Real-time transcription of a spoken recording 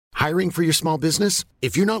Hiring for your small business?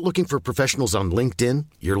 If you're not looking for professionals on LinkedIn,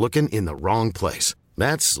 you're looking in the wrong place.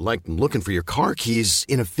 That's like looking for your car keys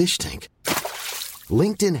in a fish tank.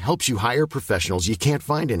 LinkedIn helps you hire professionals you can't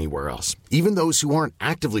find anywhere else, even those who aren't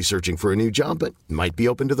actively searching for a new job but might be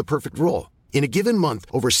open to the perfect role. In a given month,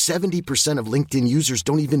 over 70% of LinkedIn users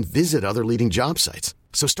don't even visit other leading job sites.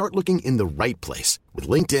 So start looking in the right place. With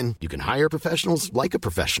LinkedIn, you can hire professionals like a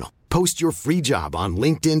professional. Post your free job on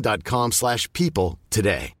linkedin.com/people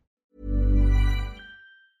today.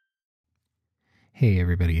 Hey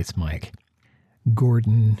everybody, it's Mike.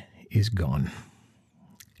 Gordon is gone.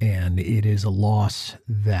 And it is a loss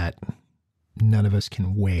that none of us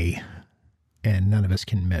can weigh and none of us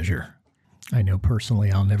can measure. I know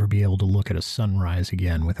personally I'll never be able to look at a sunrise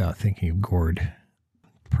again without thinking of Gord.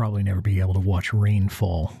 Probably never be able to watch rain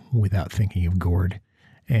fall without thinking of Gord.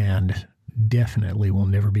 And definitely will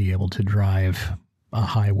never be able to drive a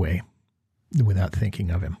highway without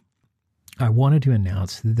thinking of him. I wanted to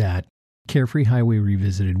announce that Carefree Highway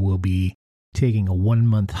Revisited will be taking a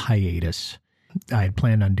 1-month hiatus. I had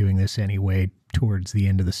planned on doing this anyway towards the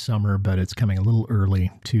end of the summer, but it's coming a little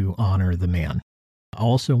early to honor the man. I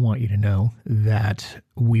also want you to know that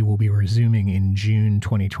we will be resuming in June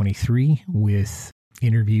 2023 with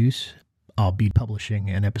interviews. I'll be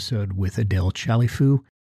publishing an episode with Adele Chalifou.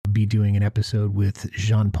 I'll be doing an episode with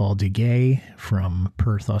Jean-Paul Deguay from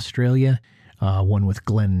Perth, Australia, one with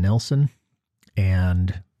Glenn Nelson,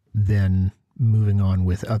 and then moving on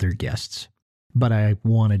with other guests. But I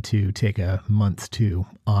wanted to take a month to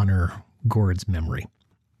honor Gord's memory.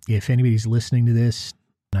 If anybody's listening to this,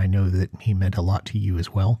 I know that he meant a lot to you as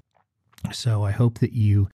well. So I hope that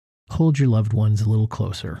you hold your loved ones a little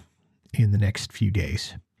closer in the next few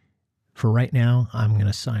days. For right now, I'm going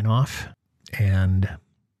to sign off, and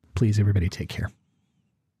please, everybody, take care.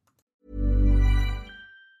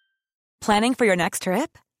 Planning for your next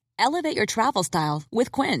trip? Elevate your travel style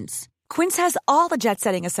with Quince. Quince has all the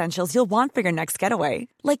jet-setting essentials you'll want for your next getaway,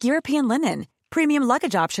 like European linen, premium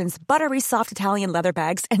luggage options, buttery soft Italian leather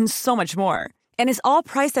bags, and so much more. And is all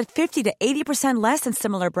priced at 50 to 80% less than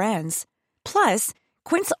similar brands. Plus,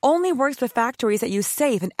 Quince only works with factories that use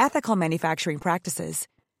safe and ethical manufacturing practices.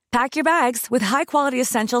 Pack your bags with high-quality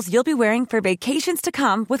essentials you'll be wearing for vacations to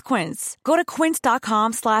come with Quince. Go to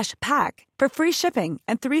quince.com/pack for free shipping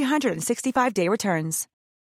and 365-day returns.